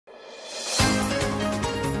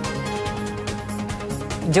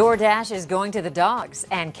DoorDash is going to the dogs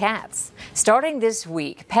and cats. Starting this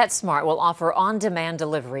week, PetSmart will offer on-demand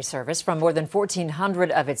delivery service from more than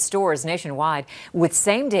 1,400 of its stores nationwide with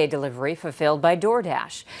same-day delivery fulfilled by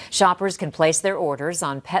DoorDash. Shoppers can place their orders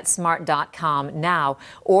on PetSmart.com now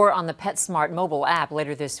or on the PetSmart mobile app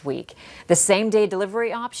later this week. The same-day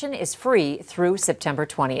delivery option is free through September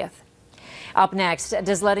 20th. Up next,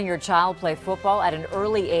 does letting your child play football at an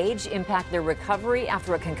early age impact their recovery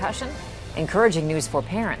after a concussion? Encouraging news for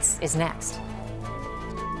parents is next.